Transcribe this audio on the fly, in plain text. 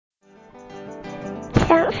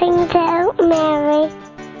something to Mary.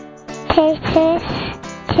 Totus2us.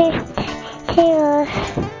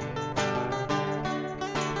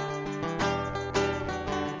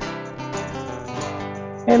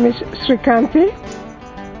 And Miss Srikhanthie,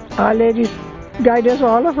 Our Lady guides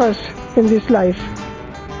all of us in this life.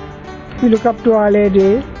 We look up to Our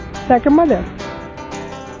Lady like a mother.